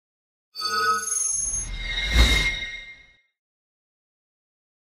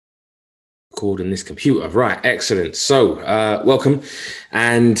recording this computer. Right, excellent. So, welcome.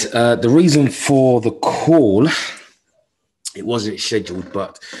 And the reason for the call, it wasn't scheduled,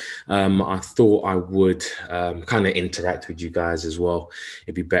 but I thought I would kind of interact with you guys as well.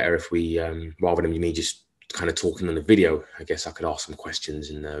 It'd be better if we, rather than me just kind of talking on the video, I guess I could ask some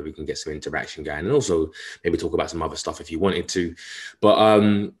questions and we can get some interaction going, and also maybe talk about some other stuff if you wanted to. But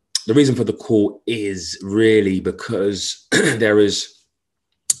the reason for the call is really because there is,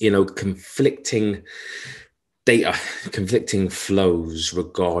 conflicting data, conflicting flows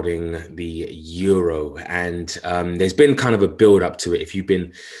regarding the euro, and there's been kind of a build up to it. If you've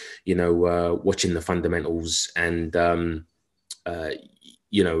been, watching the fundamentals and and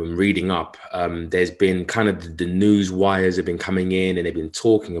reading up, there's been kind of the news wires have been coming in, and they've been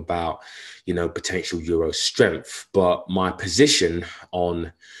talking about, potential euro strength. But my position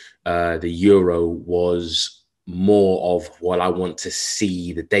on the euro was more of, well, I want to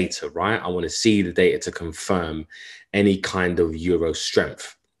see the data, right? I want to see the data to confirm any kind of euro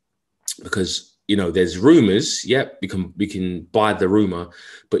strength, because there's rumors. Yep, we can buy the rumor,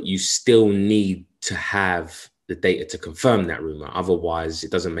 but you still need to have the data to confirm that rumor. Otherwise, it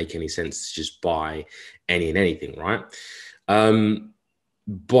doesn't make any sense to just buy any and anything, right?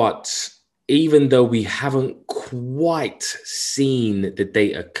 But even though we haven't quite seen the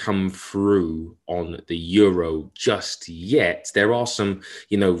data come through on the euro just yet, there are some,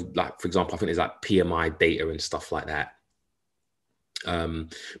 like, for example, I think there's like PMI data and stuff like that.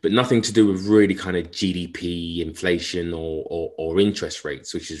 But nothing to do with really kind of GDP, inflation, or interest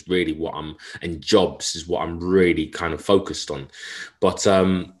rates, which is really what and jobs is what I'm really kind of focused on. But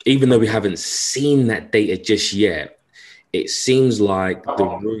even though we haven't seen that data just yet, it seems like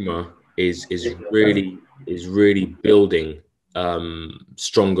the rumor is really building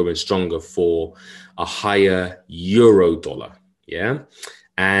stronger and stronger for a higher euro dollar. Yeah.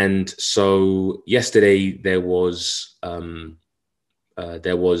 And so yesterday there was the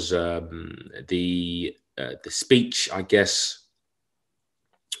speech, I guess,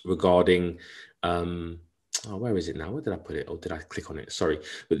 regarding where is it now? Where did I put it? Or did I click on it? Sorry,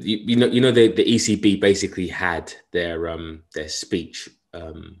 but the ECB basically had their speech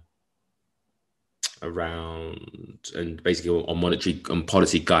around, and basically on monetary and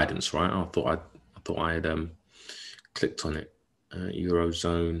policy guidance, right? I thought I had clicked on it.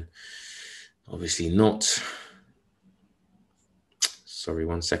 Eurozone, obviously not. Sorry,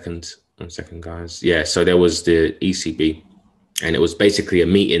 one second, guys. Yeah, so there was the ECB, and it was basically a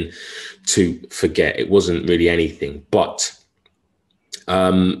meeting to forget. It wasn't really anything, but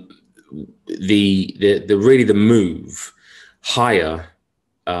the move higher,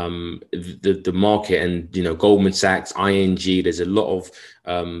 the market, and Goldman Sachs, ING. There's a lot of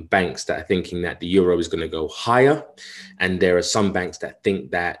banks that are thinking that the euro is going to go higher, and there are some banks that think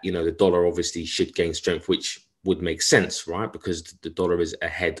that the dollar obviously should gain strength, which would make sense, right? Because the dollar is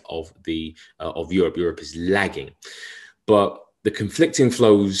ahead of of Europe. Europe is lagging, but the conflicting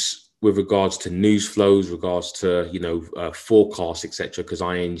flows with regards to news flows, regards to forecasts, etc. Because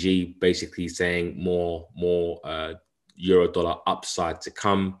ING basically saying more euro dollar upside to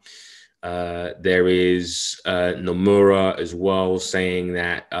come. There is Nomura as well saying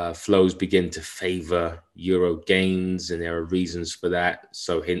that flows begin to favor euro gains, and there are reasons for that.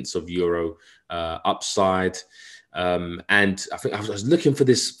 So hints of euro upside. And I think I was looking for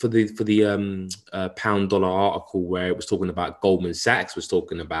the pound dollar article where it was talking about Goldman Sachs was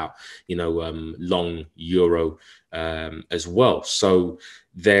talking about long euro as well. So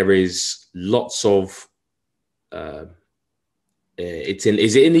there is lots of is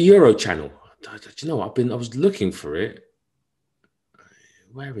it in the euro channel? I was looking for it.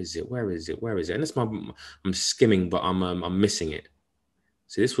 Where is it? And that's I'm skimming, but I'm missing it.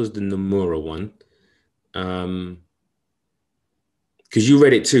 So this was the Nomura one. Because you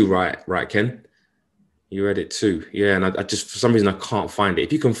read it too, right, Ken? You read it too, yeah. And I just, for some reason, I can't find it.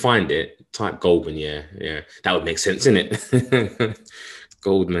 If you can find it, type Goldman. Yeah, that would make sense, innit?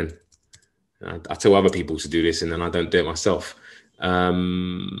 Goldman. I tell other people to do this, and then I don't do it myself.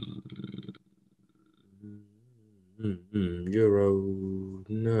 Euro.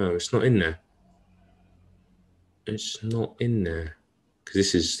 No, it's not in there. It's not in there,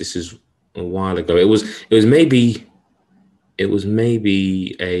 because this is a while ago. It was maybe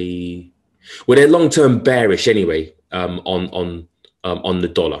well, they're long-term bearish anyway, on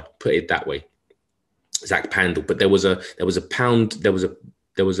the dollar, put it that way. Zach Pandel. But there was a pound, there was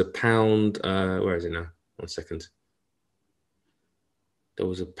a pound, where is it now? 1 second. There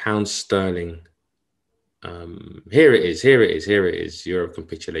was a pound sterling. Here it is. Euro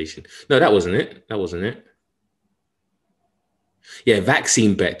capitulation. No, that wasn't it. Yeah,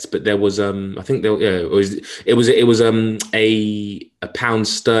 vaccine bets, but there was I think there yeah, it was a pound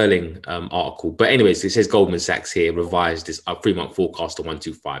sterling article. But anyways, it says Goldman Sachs here revised this 3-month forecast to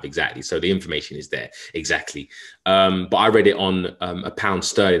 125 exactly. So the information is there exactly. But I read it on a pound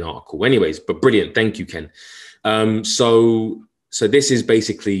sterling article. Anyways, but brilliant. Thank you, Ken. So this is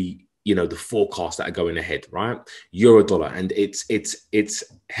basically, you know, the forecast that are going ahead, right? Euro dollar, and it's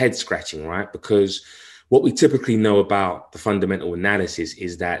head scratching, right? Because what we typically know about the fundamental analysis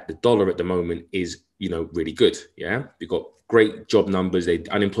is that the dollar at the moment is, you know, really good. Yeah, we've got great job numbers.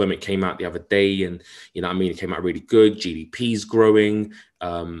 Unemployment came out the other day, and you know, what I mean, it came out really good. GDP's growing.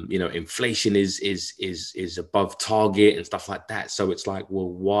 You know, inflation is above target and stuff like that. So it's like, well,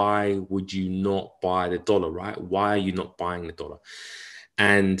 why would you not buy the dollar, right? Why are you not buying the dollar?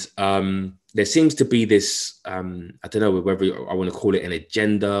 And there seems to be this, I don't know whether I want to call it an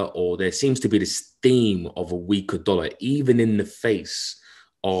agenda, or there seems to be this theme of a weaker dollar, even in the face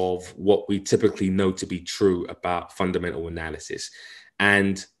of what we typically know to be true about fundamental analysis.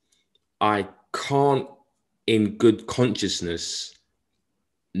 And I can't, in good consciousness,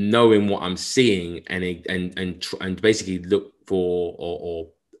 knowing what I'm seeing and basically look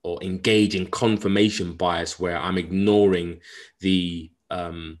for or engage in confirmation bias, where I'm ignoring the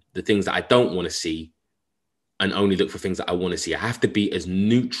things that I don't want to see and only look for things that I want to see. I have to be as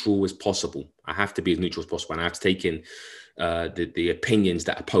neutral as possible. And I have to take in the opinions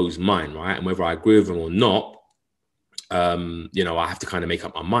that oppose mine, right? And whether I agree with them or not, you know, I have to kind of make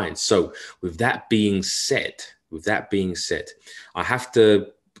up my mind. So with that being said, I have to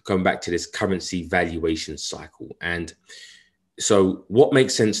come back to this currency valuation cycle. And so what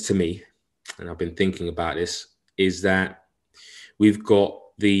makes sense to me, and I've been thinking about this, is that we've got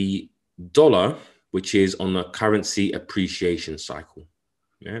the dollar, which is on a currency appreciation cycle.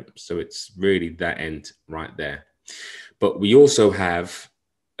 Yeah, so it's really that end right there. But we also have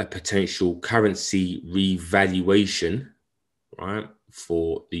a potential currency revaluation, right,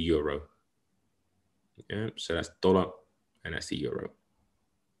 for the euro. Yeah, so that's dollar and that's the euro.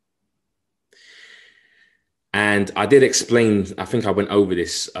 And I did explain, I think I went over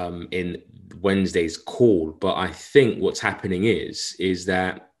this in Wednesday's call, but I think what's happening is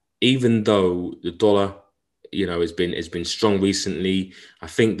that even though the dollar, you know, has been strong recently, I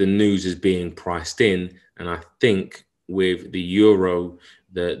think the news is being priced in, and I think with the euro,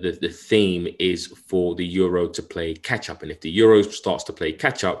 the theme is for the euro to play catch up. And if the euro starts to play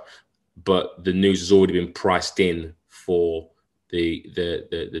catch up, but the news has already been priced in for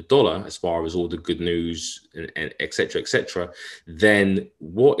the dollar, as far as all the good news and et cetera, then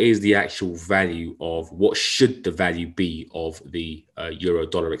what is the actual value of, what should the value be of the euro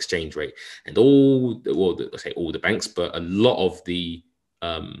dollar exchange rate? And I say all the banks, but a lot of the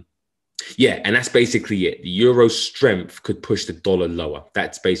yeah, and that's basically it. The euro strength could push the dollar lower.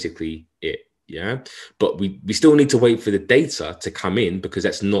 That's basically it. Yeah, but we still need to wait for the data to come in, because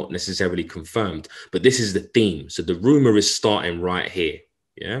that's not necessarily confirmed. But this is the theme. So the rumor is starting right here.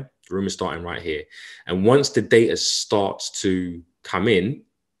 Yeah, the rumor is starting right here. And once the data starts to come in,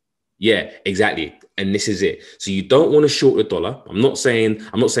 yeah, exactly. And this is it. So you don't want to short the dollar. I'm not saying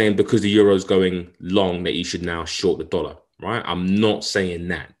because the euro is going long that you should now short the dollar, right? I'm not saying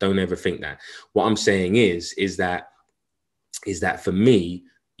that. Don't ever think that. What I'm saying is that for me,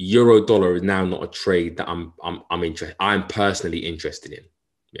 euro dollar is now not a trade that I'm personally interested in.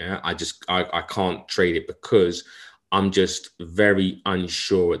 Yeah, I can't trade it, because I'm just very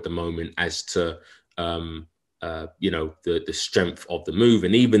unsure at the moment as to you know, the strength of the move.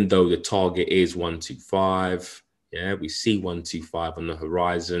 And even though the target is 125, yeah, we see 125 on the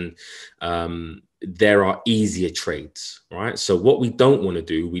horizon, there are easier trades, right? So what we don't want to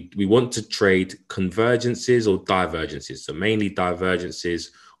do, we want to trade convergences or divergences. So mainly divergences,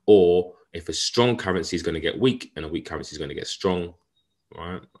 or if a strong currency is going to get weak and a weak currency is going to get strong,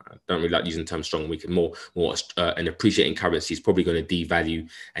 right? I don't really like using the term strong and weak. More an appreciating currency is probably going to devalue,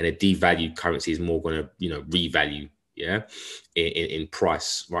 and a devalued currency is more going to, you know, revalue, yeah, in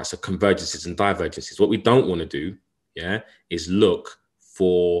price, right? So convergences and divergences. What we don't want to do, yeah, is look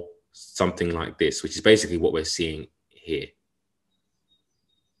for something like this, which is basically what we're seeing here.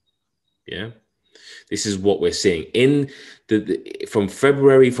 Yeah, this is what we're seeing in from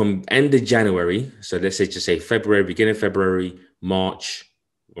February, from end of January. So let's say, just say February, beginning of February, March,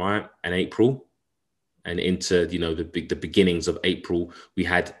 right, and April, and into, you know, the beginnings of April, we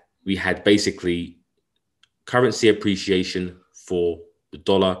had basically currency appreciation for the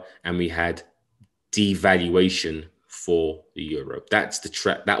dollar, and we had devaluation for the euro. That's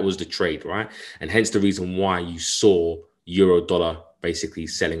that was the trade, right? And hence the reason why you saw euro dollar basically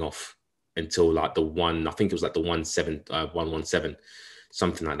selling off. until like the one, I think it was like the 117,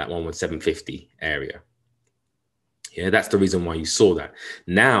 something like that, 117.50 area. Yeah, that's the reason why you saw that.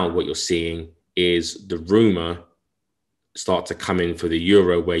 Now what you're seeing is the rumor start to come in for the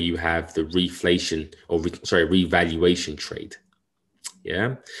euro, where you have the reflation or revaluation trade.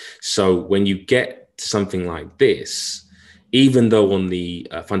 Yeah. So when you get to something like this, even though on the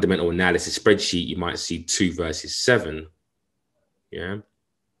fundamental analysis spreadsheet, you might see 2 versus 7. Yeah.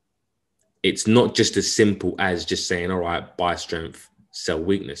 It's not just as simple as just saying, all right, buy strength, sell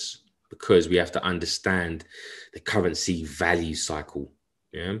weakness, because we have to understand the currency value cycle.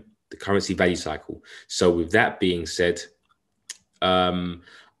 Yeah. The currency value cycle. So with that being said, I've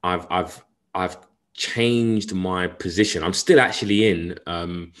changed my position. I'm still actually in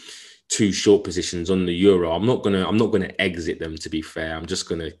 2 short positions on the euro. I'm not gonna exit them, to be fair. I'm just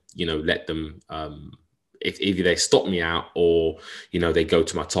gonna, let them, if either they stop me out or, they go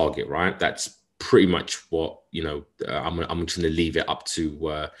to my target, right? That's pretty much what, I'm just going to leave it up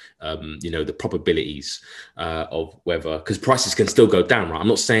to, the probabilities of whether, because prices can still go down, right? I'm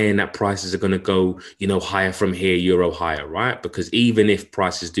not saying that prices are going to go, higher from here, euro higher, right? Because even if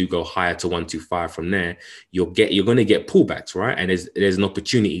prices do go higher to 125 from there, you're going to get pullbacks, right? And there's an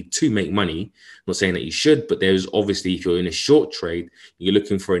opportunity to make money. I'm not saying that you should, but there's obviously, if you're in a short trade, you're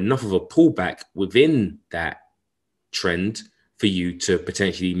looking for enough of a pullback within that trend for you to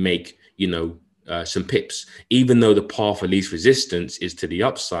potentially make, some pips. Even though the path of least resistance is to the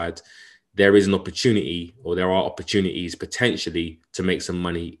upside, there is an opportunity, or there are opportunities potentially to make some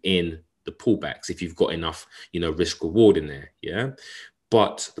money in the pullbacks if you've got enough, risk reward in there. Yeah.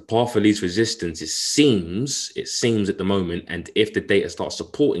 But the path of least resistance, it seems at the moment, and if the data starts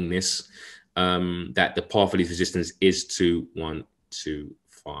supporting this, that the path of least resistance is to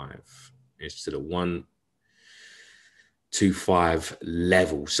 125. It's to the 125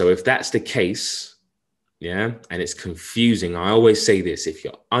 level. So if that's the case, yeah, and it's confusing, I always say this: if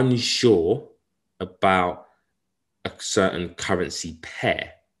you're unsure about a certain currency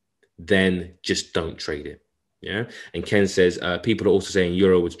pair, then just don't trade it. Yeah. And Ken says, people are also saying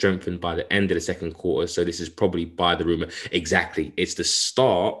euro would strengthen by the end of the second quarter. So this is probably buy the rumor. Exactly. It's the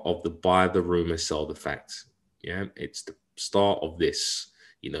start of the buy the rumor, sell the facts. Yeah. It's the start of this.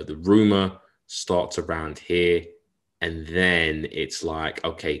 The rumor starts around here. And then it's like,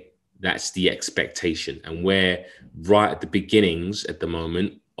 okay, that's the expectation. And we're right at the beginnings at the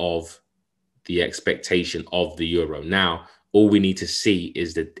moment of the expectation of the euro. Now, all we need to see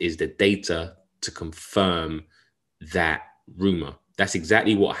is the data to confirm that rumor. That's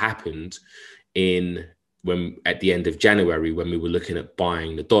exactly what happened at the end of January, when we were looking at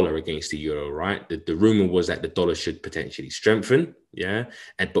buying the dollar against the euro, right? The rumor was that the dollar should potentially strengthen, yeah.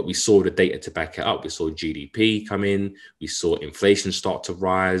 But we saw the data to back it up. We saw GDP come in, we saw inflation start to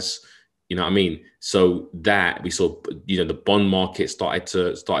rise. You know what I mean? So that we saw, the bond market started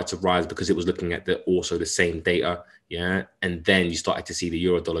to rise because it was looking at also the same data, yeah. And then you started to see the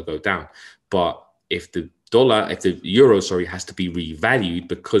euro dollar go down. But if the euro, has to be revalued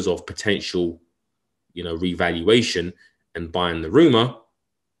because of potential, revaluation and buying the rumor,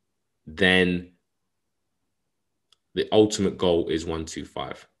 then the ultimate goal is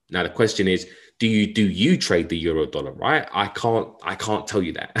 125. Now the question is, do you trade the euro dollar, right? I can't tell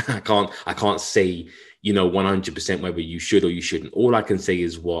you that. I can't say, 100% whether you should or you shouldn't. All I can say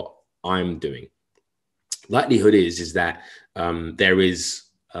is what I'm doing. Likelihood is that there is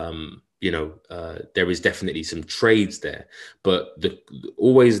there is definitely some trades there, but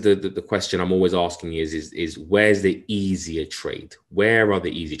the question I'm always asking is where's the easier trade? Where are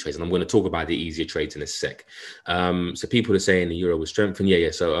the easy trades? And I'm going to talk about the easier trades in a sec. So people are saying the euro was strengthened. Yeah.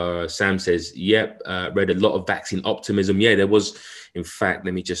 So Sam says, yep, read a lot of vaccine optimism. Yeah, there was. In fact,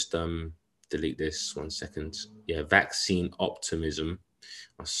 let me just delete this 1 second. Yeah, vaccine optimism.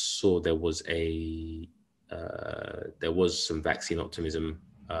 I saw there was some vaccine optimism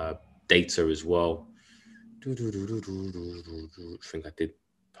data as well. I think I did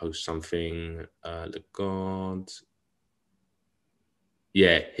post something. God.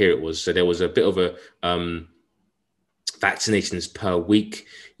 Yeah, here it was. So there was a bit of a vaccinations per week.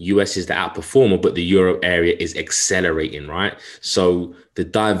 US is the outperformer, but the euro area is accelerating, right? So the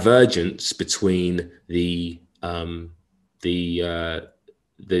divergence between the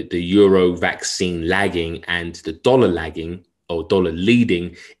euro vaccine lagging and the dollar lagging or dollar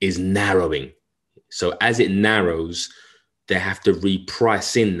leading is narrowing. So as it narrows, they have to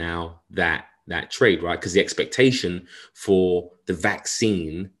reprice in now that trade, right? Because the expectation for the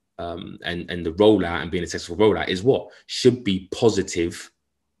vaccine and the rollout and being a successful rollout is what should be positive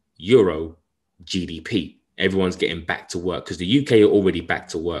euro GDP. Everyone's getting back to work because the UK are already back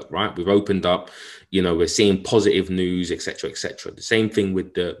to work, right? We've opened up, we're seeing positive news, etc., etc. The same thing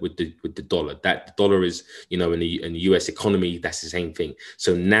with the dollar. That the dollar is, in the US economy, that's the same thing.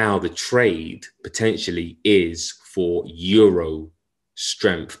 So now the trade potentially is for euro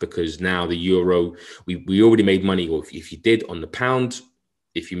strength, because now the euro, we already made money, or if you did on the pound,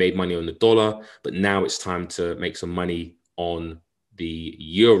 if you made money on the dollar, but now it's time to make some money on the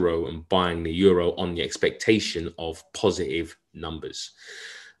euro and buying the euro on the expectation of positive numbers.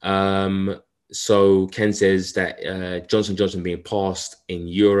 So Ken says that Johnson & Johnson being passed in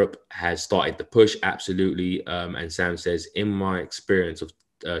Europe has started the push. Absolutely. And Sam says, in my experience of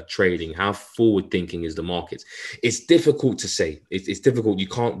trading, how forward thinking is the markets? It's difficult to say. It's difficult. You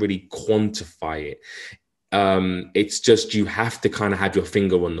can't really quantify it. It's just, you have to kind of have your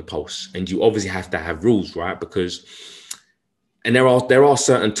finger on the pulse, and you obviously have to have rules, right? Because, and there are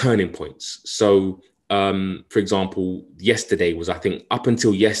certain turning points. So, for example, yesterday was, I think up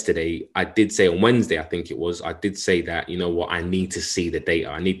until yesterday, I did say on Wednesday, I think it was, I did say that, you know what, I need to see the data.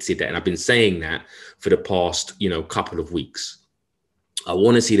 I need to see that. And I've been saying that for the past, couple of weeks. I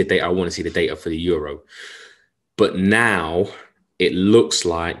want to see the data. I want to see the data for the euro. But now it looks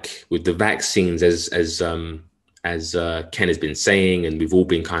like with the vaccines, as Ken has been saying, and we've all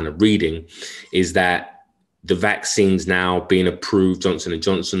been kind of reading, is that the vaccines now being approved, Johnson &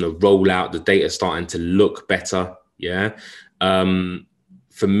 Johnson, the rollout, the data starting to look better. Yeah.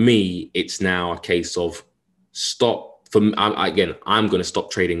 For me, it's now a case of stop. Again, I'm going to stop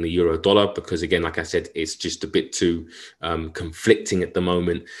trading the euro dollar because, again, like I said, it's just a bit too conflicting at the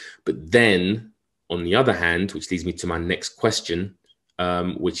moment. But then on the other hand, which leads me to my next question,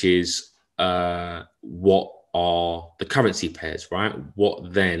 which is what are the currency pairs, right?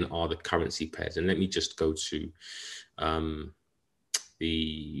 What then are the currency pairs? And let me just go to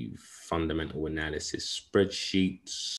the fundamental analysis spreadsheets.